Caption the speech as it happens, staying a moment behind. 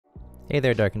Hey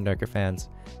there, Dark and Darker fans.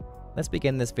 Let's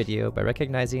begin this video by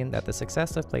recognizing that the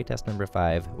success of playtest number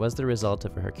 5 was the result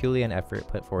of a Herculean effort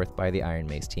put forth by the Iron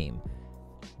Mace team.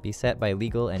 Beset by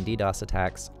legal and DDoS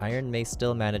attacks, Iron Mace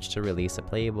still managed to release a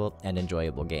playable and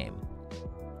enjoyable game.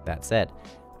 That said,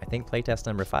 I think playtest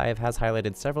number 5 has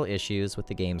highlighted several issues with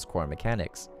the game's core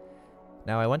mechanics.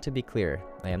 Now, I want to be clear,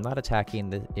 I am not attacking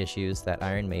the issues that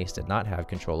Iron Mace did not have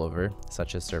control over,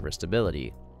 such as server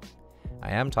stability. I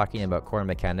am talking about core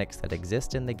mechanics that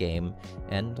exist in the game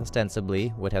and,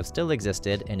 ostensibly, would have still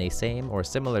existed in a same or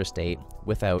similar state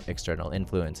without external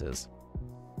influences.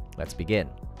 Let's begin.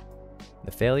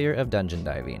 The failure of dungeon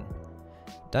diving.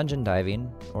 Dungeon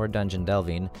diving, or dungeon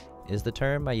delving, is the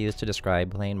term I use to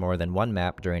describe playing more than one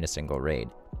map during a single raid.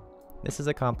 This is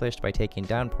accomplished by taking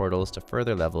down portals to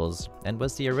further levels, and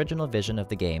was the original vision of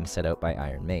the game set out by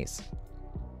Iron Mace.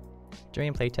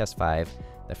 During playtest 5,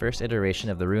 the first iteration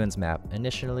of the Ruins map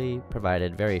initially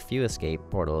provided very few escape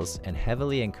portals and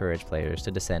heavily encouraged players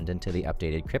to descend into the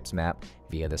updated Crypts map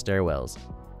via the stairwells.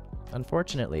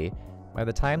 Unfortunately, by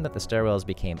the time that the stairwells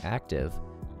became active,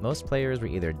 most players were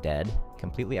either dead,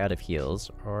 completely out of heals,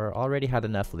 or already had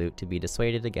enough loot to be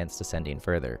dissuaded against descending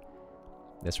further.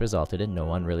 This resulted in no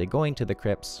one really going to the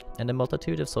crypts, and a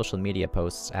multitude of social media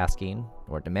posts asking,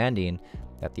 or demanding,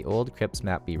 that the old Crypts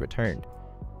map be returned,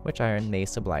 which Iron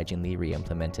Mace obligingly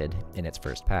re-implemented in its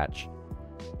first patch.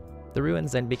 The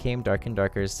Ruins then became Dark and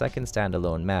Darker's second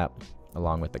standalone map,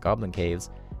 along with the Goblin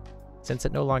Caves, since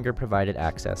it no longer provided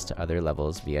access to other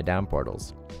levels via down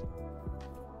portals.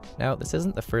 Now, this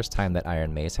isn't the first time that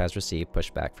Iron Mace has received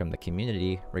pushback from the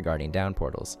community regarding down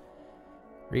portals.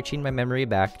 Reaching my memory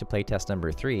back to playtest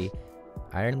number 3,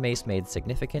 Iron Mace made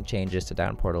significant changes to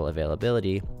down portal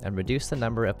availability and reduced the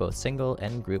number of both single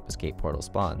and group escape portal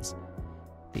spawns.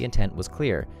 The intent was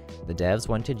clear: the devs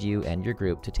wanted you and your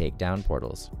group to take down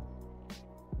portals.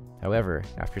 However,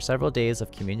 after several days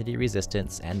of community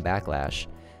resistance and backlash,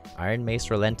 Iron Mace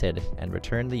relented and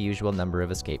returned the usual number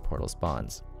of escape portal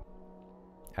spawns.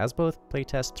 As both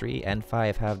playtest 3 and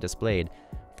 5 have displayed,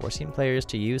 forcing players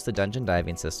to use the dungeon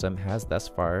diving system has thus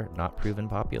far not proven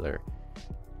popular.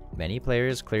 Many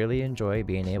players clearly enjoy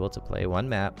being able to play one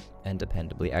map and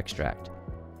dependably extract.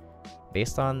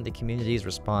 Based on the community's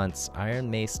response, Iron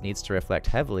Mace needs to reflect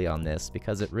heavily on this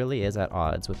because it really is at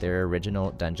odds with their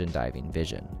original dungeon diving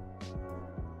vision.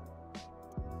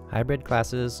 Hybrid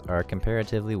classes are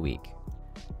comparatively weak.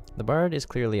 The Bard is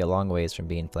clearly a long ways from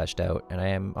being fleshed out, and I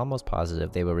am almost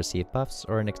positive they will receive buffs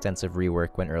or an extensive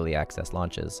rework when early access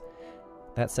launches.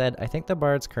 That said, I think the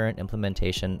Bard's current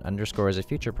implementation underscores a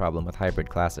future problem with hybrid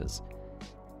classes.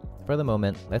 For the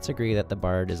moment, let's agree that the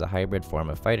Bard is a hybrid form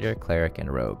of fighter, cleric,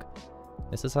 and rogue.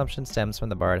 This assumption stems from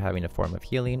the Bard having a form of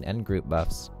healing and group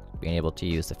buffs, being able to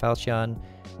use the Falchion,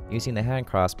 using the hand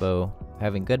crossbow,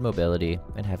 having good mobility,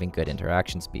 and having good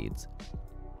interaction speeds.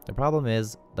 The problem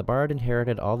is, the Bard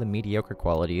inherited all the mediocre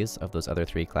qualities of those other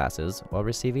three classes while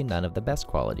receiving none of the best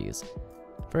qualities.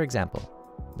 For example,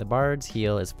 the Bard's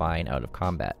heal is fine out of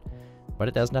combat, but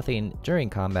it does nothing during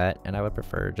combat, and I would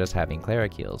prefer just having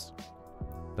cleric heals.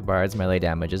 The Bard's melee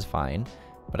damage is fine,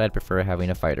 but I'd prefer having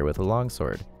a fighter with a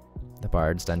longsword. The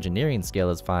Bard's dungeoneering skill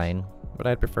is fine, but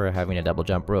I'd prefer having a double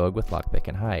jump rogue with lockpick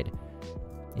and hide.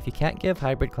 If you can't give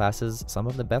hybrid classes some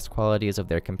of the best qualities of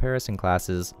their comparison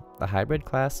classes, the hybrid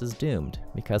class is doomed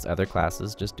because other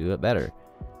classes just do it better.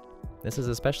 This is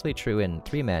especially true in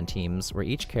 3-man teams where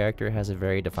each character has a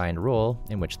very defined role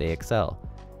in which they excel.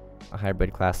 A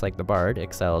hybrid class like the Bard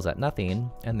excels at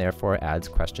nothing and therefore adds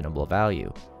questionable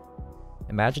value.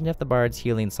 Imagine if the Bard's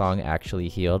healing song actually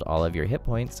healed all of your hit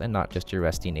points and not just your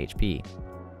resting HP.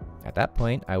 At that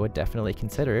point, I would definitely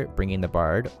consider bringing the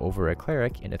Bard over a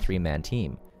cleric in a 3-man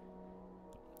team.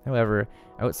 However,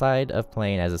 outside of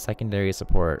playing as a secondary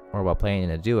support or while playing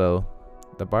in a duo,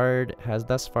 the Bard has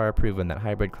thus far proven that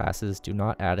hybrid classes do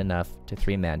not add enough to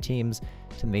 3-man teams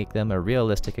to make them a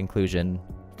realistic inclusion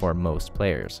for most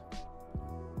players.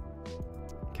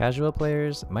 Casual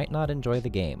players might not enjoy the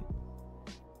game.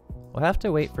 We'll have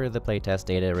to wait for the playtest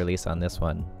data release on this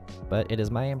one, but it is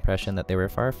my impression that there were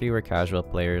far fewer casual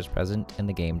players present in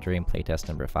the game during playtest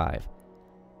number 5.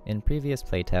 In previous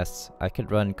playtests, I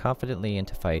could run confidently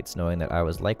into fights knowing that I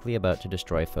was likely about to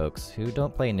destroy folks who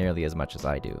don't play nearly as much as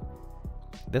I do.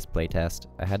 This playtest,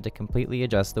 I had to completely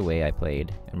adjust the way I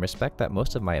played and respect that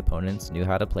most of my opponents knew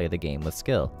how to play the game with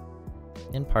skill.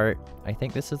 In part, I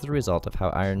think this is the result of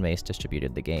how Iron Mace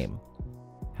distributed the game.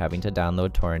 Having to download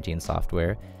torrenting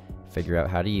software, figure out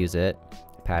how to use it,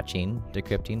 patching,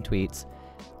 decrypting tweets,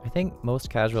 I think most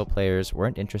casual players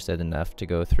weren't interested enough to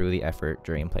go through the effort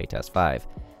during playtest 5,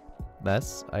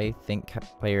 Thus, I think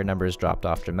player numbers dropped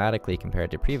off dramatically compared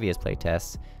to previous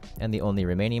playtests, and the only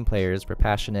remaining players were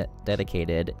passionate,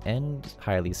 dedicated, and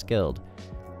highly skilled.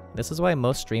 This is why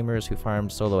most streamers who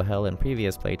farmed solo hell in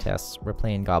previous playtests were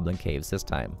playing Goblin Caves this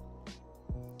time.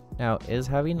 Now, is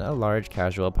having a large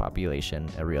casual population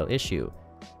a real issue?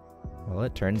 Well,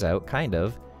 it turns out kind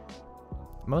of.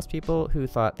 Most people who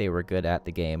thought they were good at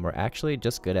the game were actually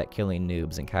just good at killing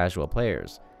noobs and casual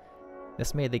players.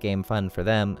 This made the game fun for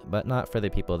them, but not for the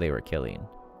people they were killing.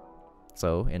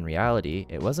 So, in reality,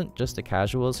 it wasn't just the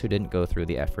casuals who didn't go through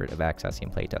the effort of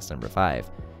accessing playtest number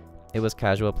 5. It was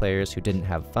casual players who didn't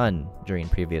have fun during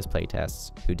previous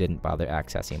playtests who didn't bother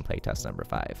accessing playtest number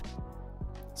 5.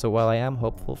 So while I am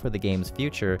hopeful for the game's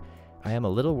future, I am a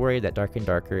little worried that Dark and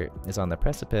Darker is on the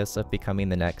precipice of becoming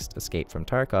the next Escape from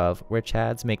Tarkov, where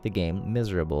chads make the game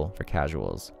miserable for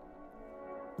casuals.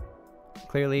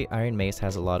 Clearly, Iron Mace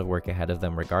has a lot of work ahead of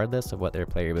them regardless of what their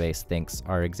player base thinks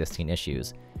are existing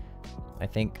issues. I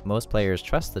think most players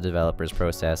trust the developer's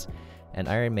process, and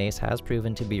Iron Mace has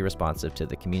proven to be responsive to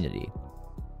the community.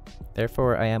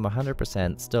 Therefore, I am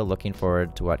 100% still looking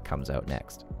forward to what comes out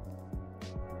next.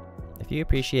 If you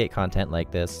appreciate content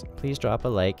like this, please drop a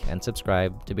like and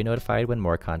subscribe to be notified when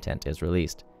more content is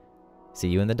released. See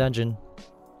you in the dungeon!